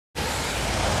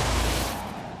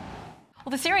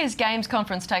Well, the Serious Games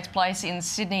Conference takes place in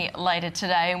Sydney later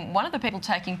today, and one of the people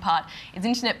taking part is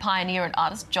internet pioneer and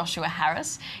artist Joshua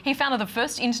Harris. He founded the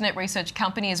first internet research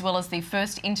company as well as the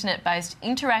first internet-based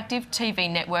interactive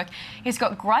TV network. He's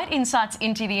got great insights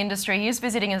into the industry. He is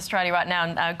visiting Australia right now,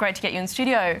 and great to get you in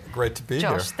studio. Great to be here.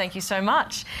 Josh, thank you so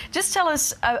much. Just tell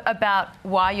us about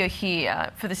why you're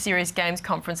here for the Serious Games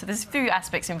Conference. There's a few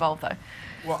aspects involved, though.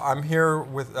 Well, I'm here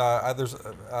with, there's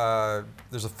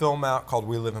a film out called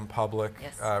We Live in Public,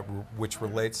 Yes. which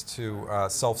relates to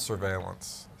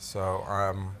self-surveillance. So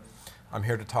I'm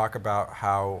here to talk about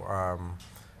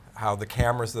how the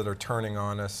cameras that are turning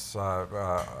on us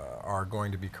are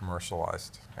going to be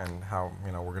commercialized, and how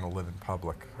we're going to live in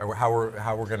public, or how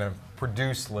we're going to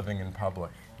produce living in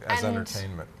public as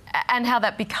entertainment. And how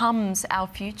that becomes our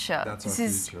future. That's our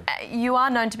future. You are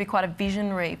known to be quite a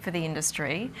visionary for the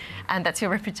industry, and that's your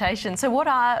reputation. So what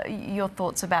are your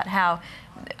thoughts about how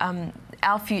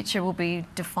our future will be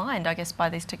defined, I guess, by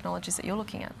these technologies that you're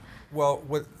looking at? Well,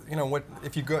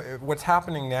 what's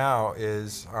happening now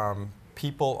is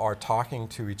people are talking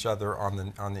to each other on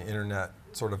the internet,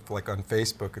 sort of like on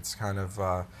Facebook. It's kind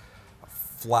of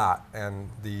flat, and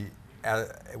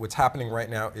what's happening right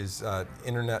now is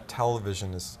internet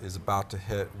television is about to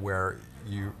hit, where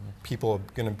people are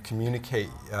going to communicate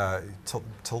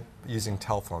using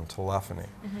telephony.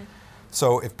 Mm-hmm.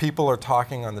 So if people are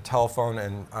talking on the telephone,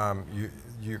 and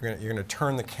you're going to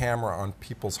turn the camera on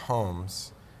people's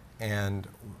homes, and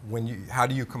how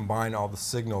do you combine all the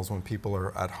signals when people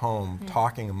are at home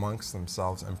talking amongst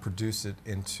themselves and produce it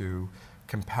into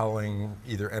compelling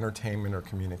either entertainment or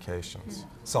communications,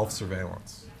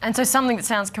 self-surveillance. And so something that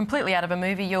sounds completely out of a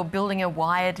movie, you're building a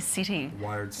wired city.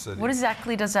 Wired city. What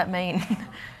exactly does that mean?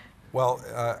 Well,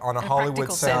 on a Hollywood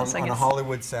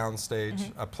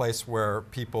soundstage, a place where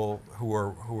people who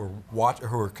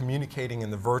are communicating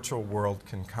in the virtual world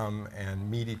can come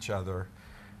and meet each other,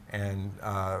 and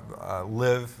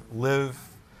live,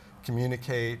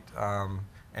 communicate,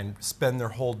 and spend their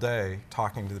whole day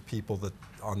talking to the people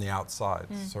on the outside,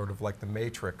 sort of like the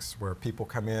Matrix, where people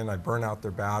come in, I burn out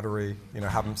their battery,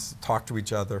 have them talk to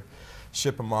each other,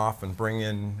 ship them off, and bring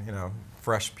in,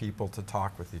 fresh people to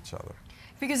talk with each other.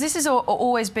 Because this has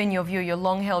always been your view, your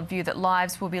long-held view, that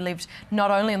lives will be lived not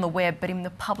only on the web but in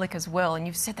the public as well, and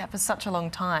you've said that for such a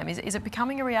long time. Is it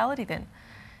becoming a reality then?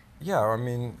 Yeah, I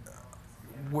mean,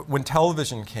 when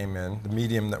television came in, the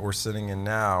medium that we're sitting in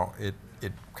now, it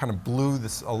kind of blew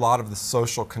a lot of the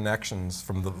social connections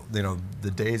from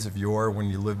the days of yore when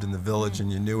you lived in the village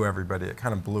and you knew everybody. It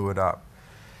kind of blew it up.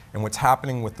 And what's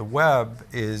happening with the web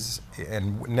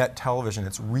and net television,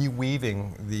 it's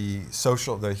reweaving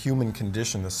the human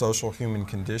condition, the social human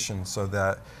condition, so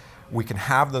that we can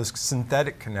have those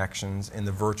synthetic connections in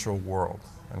the virtual world,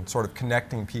 and sort of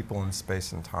connecting people in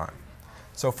space and time.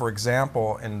 So, for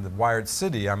example, in the wired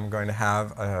city, I'm going to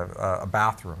have a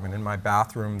bathroom, and in my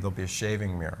bathroom there'll be a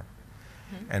shaving mirror.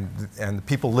 Mm-hmm. And the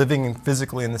people living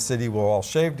physically in the city will all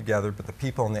shave together, but the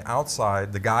people on the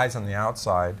outside, the guys on the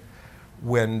outside,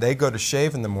 when they go to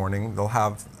shave in the morning, they'll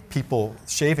have people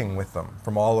shaving with them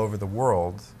from all over the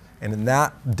world, and in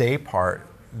that day part,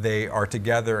 they are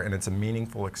together, and it's a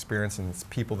meaningful experience, and it's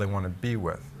people they want to be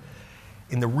with.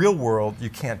 In the real world, you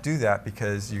can't do that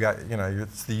because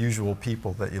it's the usual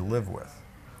people that you live with.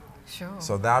 Sure.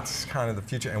 So that's kind of the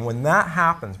future. And when that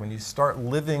happens, when you start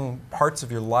living parts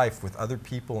of your life with other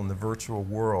people in the virtual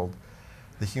world,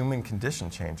 the human condition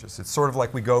changes. It's sort of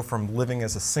like we go from living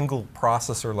as a single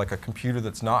processor, like a computer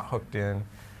that's not hooked in.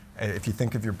 If you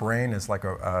think of your brain as like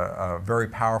a very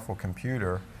powerful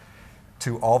computer,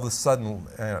 to all of a sudden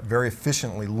very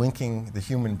efficiently linking the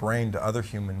human brain to other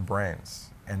human brains.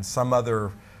 And some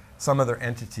other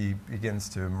entity begins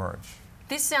to emerge.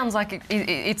 This sounds like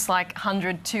it's like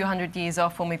 100, 200 years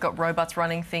off when we've got robots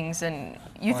running things, and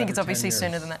you think it's obviously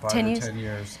sooner than that. 10 years? 10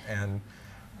 years.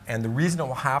 And the reason it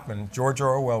will happen, George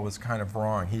Orwell was kind of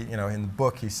wrong. In the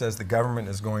book, he says the government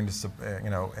is going to,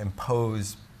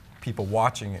 impose people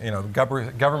watching.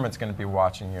 The government's going to be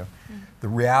watching you. The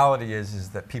reality is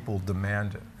that people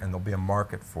demand it, and there'll be a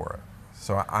market for it.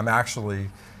 So I'm actually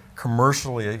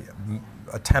commercially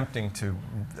attempting to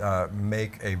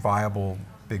make a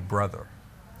Big Brother,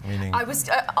 meaning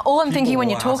all I'm thinking when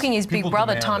you're talking is Big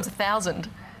Brother times 1,000.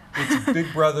 It's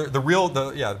Big Brother,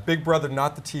 Big Brother,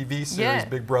 not the TV series,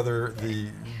 Big Brother, the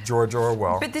George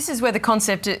Orwell. But this is where the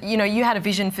concept, you had a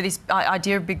vision for this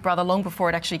idea of Big Brother long before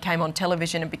it actually came on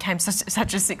television and became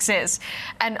such a success.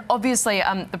 And obviously,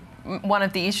 one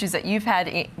of the issues that you've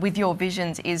had with your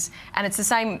visions is, and it's the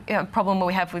same problem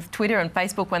we have with Twitter and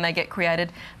Facebook when they get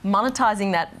created,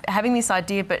 monetizing that, having this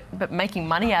idea but making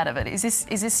money out of it. Is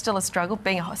this still a struggle,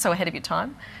 being so ahead of your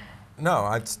time?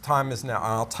 No, time is now. And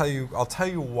I'll tell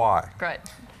you why. Great.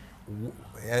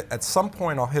 At some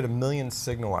point, I'll hit 1 million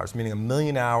signal hours, meaning 1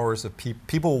 million hours of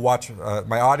people will watch.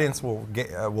 My audience will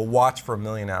watch for 1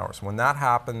 million hours. When that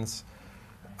happens,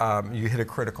 you hit a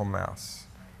critical mass.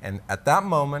 And at that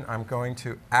moment, I'm going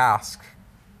to ask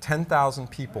 10,000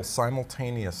 people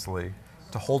simultaneously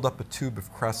to hold up a tube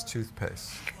of Crest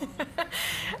toothpaste.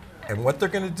 And what they're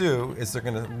going to do is they're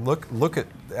going to look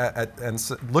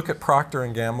at Procter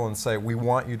 & Gamble and say, we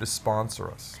want you to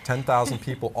sponsor us. 10,000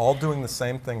 people all doing the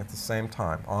same thing at the same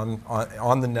time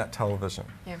on the net television.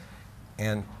 Yeah.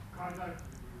 And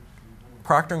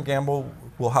Procter & Gamble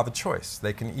will have a choice.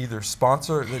 They can either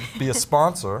be a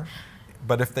sponsor,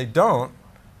 but if they don't,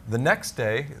 the next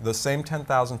day, the same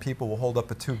 10,000 people will hold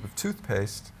up a tube of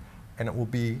toothpaste, and it will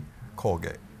be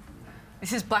Colgate.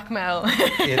 This is blackmail.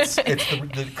 It's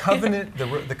the covenant,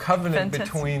 the covenant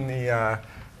Fantastic. between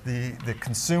the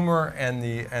consumer and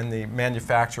the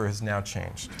manufacturer has now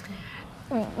changed.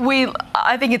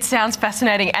 I think it sounds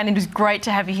fascinating, and it was great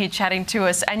to have you here chatting to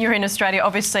us. And you're in Australia,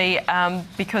 obviously,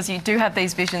 because you do have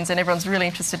these visions, and everyone's really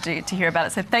interested to hear about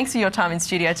it. So thanks for your time in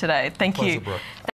studio today. Thank you. Pleasure, Brooke.